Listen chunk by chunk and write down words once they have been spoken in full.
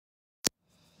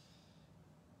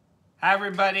Hi,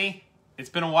 everybody. It's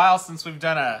been a while since we've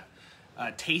done a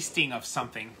tasting of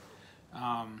something.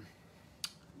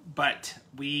 But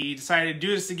we decided to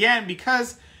do this again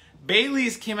because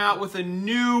Bailey's came out with a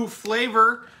new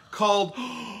flavor called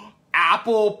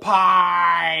apple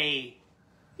pie.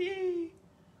 Yay.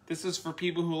 This is for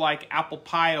people who like apple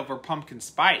pie over pumpkin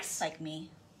spice. Like me.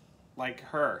 Like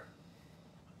her.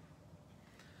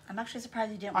 I'm actually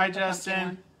surprised you didn't Hi, want the Justin.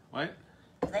 pumpkin one.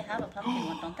 What? They have a pumpkin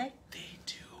one, don't they? They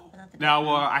do. No,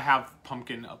 well, I have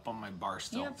pumpkin up on my bar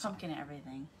still. You have pumpkin and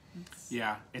everything.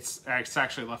 Yeah, it's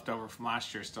actually left over from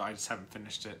last year still. I just haven't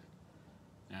finished it.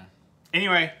 Yeah.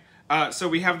 Anyway, so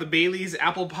we have the Bailey's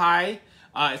apple pie.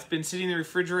 It's been sitting in the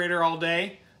refrigerator all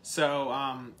day,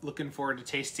 so looking forward to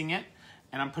tasting it.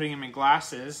 And I'm putting them in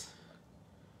glasses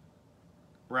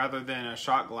rather than a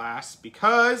shot glass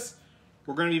because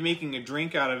we're going to be making a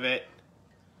drink out of it.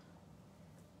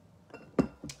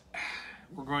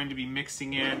 We're going to be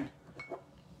mixing in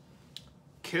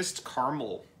Kissed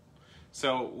Caramel.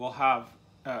 So we'll have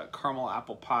caramel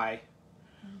apple pie.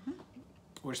 Mm-hmm.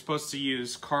 We're supposed to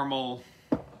use caramel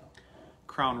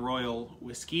Crown Royal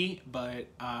whiskey, but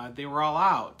they were all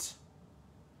out.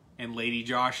 And Lady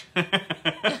Josh.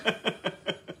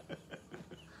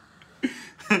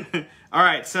 All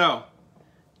right, so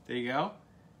there you go.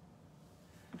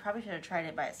 You probably should have tried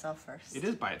it by itself first. It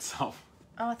is by itself.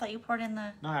 Oh, I thought you poured in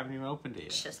the... No, I haven't even opened it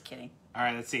yet. Just kidding. All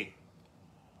right, let's see.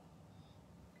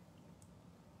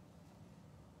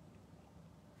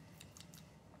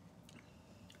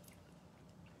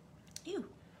 Ew.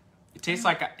 It tastes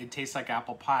like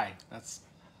apple pie. That's.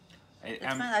 It's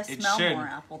fine. I smell more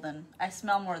apple than I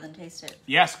smell more than taste it.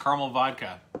 Yes, caramel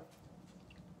vodka.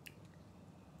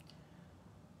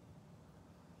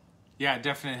 Yeah, it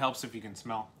definitely helps if you can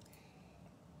smell.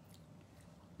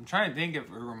 I'm trying to think if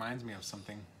it reminds me of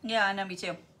something. Yeah, I know, me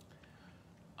too.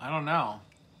 I don't know.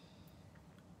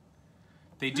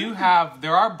 They do have,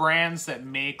 there are brands that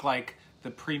make like the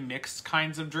pre-mixed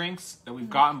kinds of drinks that we've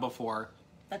gotten before.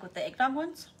 Like with the eggnog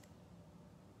ones?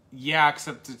 Yeah,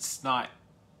 except it's not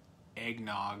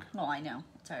eggnog. Well, I know.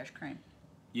 It's Irish cream.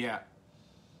 Yeah.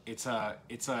 It's a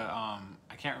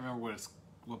I can't remember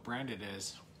what brand it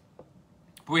is.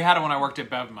 But we had it when I worked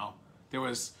at Bevmo. There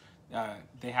was,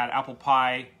 they had apple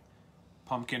pie,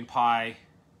 pumpkin pie,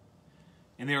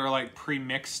 and they were like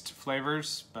pre-mixed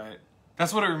flavors, but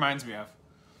that's what it reminds me of.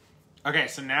 Okay,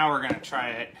 so now we're gonna try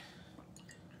it.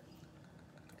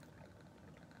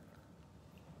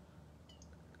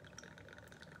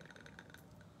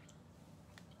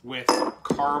 With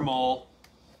caramel.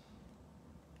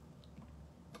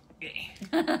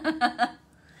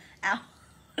 Ow,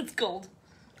 it's cold.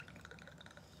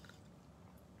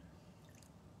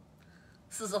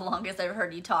 This is the longest I've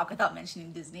heard you talk without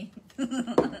mentioning Disney.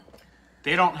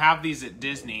 They don't have these at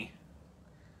Disney.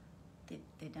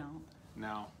 They don't.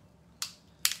 No.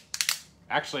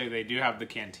 Actually, they do have the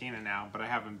cantina now, but I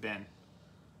haven't been.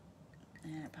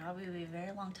 And it'll probably be a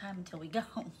very long time until we go.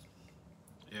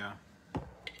 Yeah.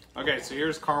 Okay, so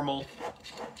here's caramel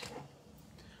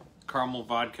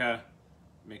vodka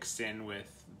mixed in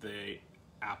with the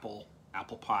apple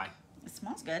pie. It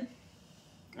smells good.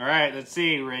 All right, let's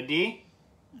see. Ready?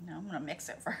 No, I'm gonna mix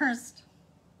it first.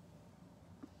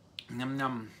 Num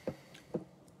num.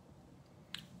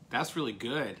 That's really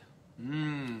good.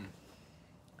 Mmm.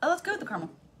 Oh, let's go with the caramel.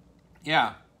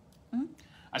 Yeah. Mm-hmm.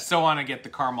 I still want to get the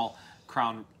caramel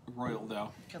Crown Royal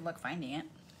though. Good luck finding it.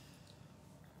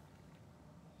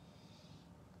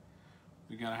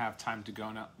 We gotta have time to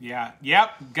go now. Yeah,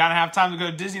 yep, gotta have time to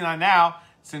go to Disneyland now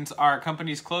since our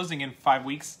company's closing in 5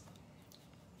 weeks.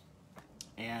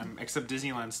 And except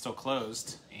Disneyland's still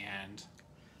closed, and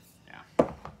yeah.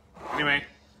 Anyway,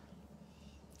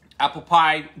 apple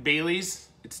pie Bailey's.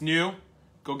 It's new.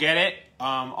 Go get it.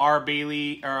 Our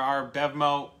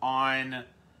Bevmo on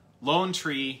Lone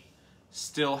Tree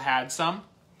still had some.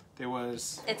 There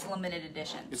was. It's limited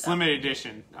edition. It's limited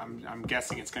edition. I'm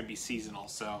guessing it's going to be seasonal.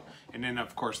 So, and then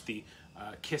of course the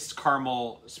Kissed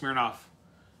Caramel Smirnoff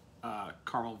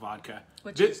Caramel Vodka,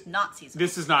 which is not seasonal.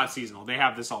 This is not seasonal. They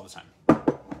have this all the time.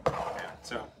 Yeah.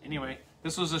 So anyway,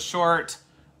 this was a short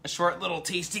little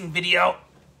tasting video.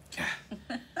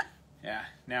 Yeah.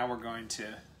 Now we're going to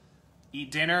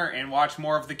eat dinner and watch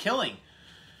more of The Killing.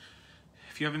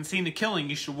 If you haven't seen The Killing,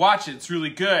 you should watch it. It's really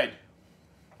good.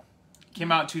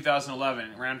 Came out in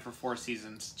 2011. It ran for 4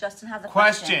 seasons. Justin has a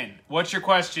question. What's your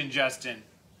question, Justin?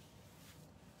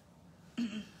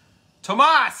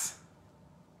 Tomas!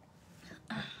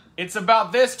 It's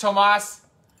about this, Tomas.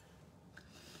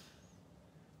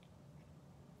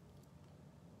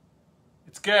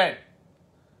 It's good.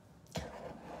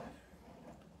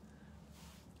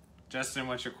 Justin,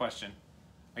 what's your question?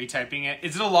 Are you typing it?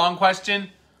 Is it a long question?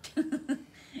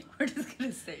 We're just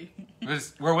gonna say.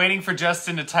 We're waiting for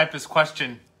Justin to type his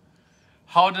question.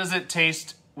 How does it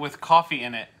taste with coffee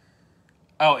in it?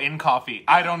 Oh, in coffee.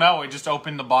 I don't know. I just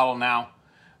opened the bottle now.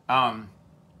 I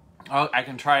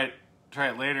can try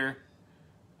it later.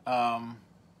 Tomorrow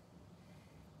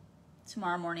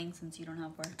morning, since you don't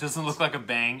have work. It doesn't look like a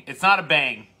Bang. It's not a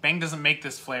Bang. Bang doesn't make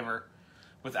this flavor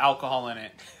with alcohol in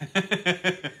it.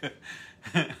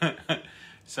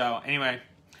 So anyway,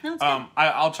 No,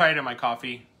 I'll try it in my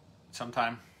coffee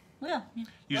sometime. Yeah.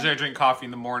 Usually I drink coffee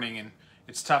in the morning, and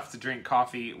it's tough to drink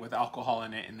coffee with alcohol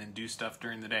in it and then do stuff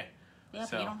during the day. Yeah,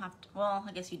 so, but you don't have to. Well,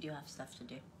 I guess you do have stuff to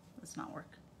do. It's not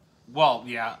work. Well,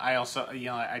 yeah, I also,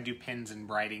 I do pins and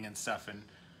writing and stuff, and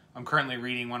I'm currently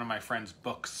reading one of my friend's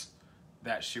books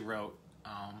that she wrote.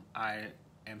 I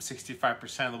am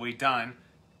 65% of the way done.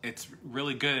 It's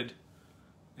really good.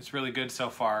 It's really good so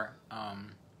far.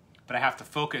 But I have to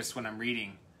focus when I'm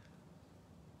reading.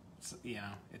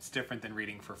 It's different than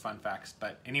reading for fun facts.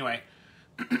 But anyway,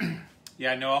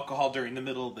 yeah, no alcohol during the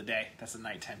middle of the day. That's a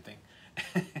nighttime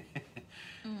thing.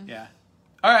 Yeah.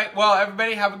 All right. Well,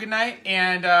 everybody have a good night.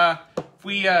 And if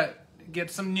we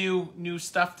get some new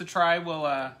stuff to try,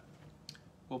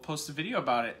 we'll post a video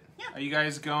about it. Yeah. Are you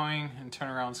guys going and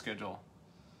turnaround schedule?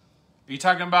 Are you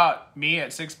talking about me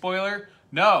at Six Boiler?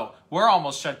 No, we're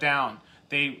almost shut down.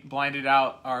 They blinded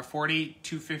out our 40,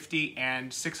 250,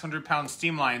 and 600-pound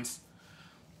steam lines.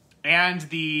 And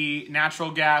the natural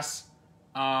gas,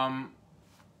 I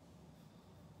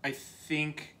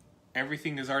think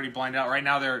everything is already blinded out. Right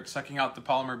now they're sucking out the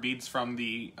polymer beads from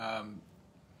the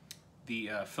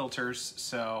filters,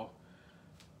 so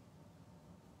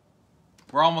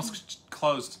we're almost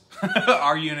closed.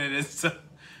 Our unit is. So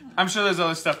I'm sure there's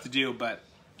other stuff to do, but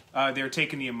they were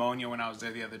taking the ammonia when I was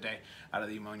there the other day out of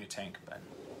the ammonia tank. But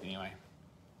anyway,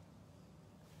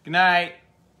 good night.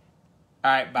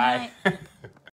 All right, bye. Good night.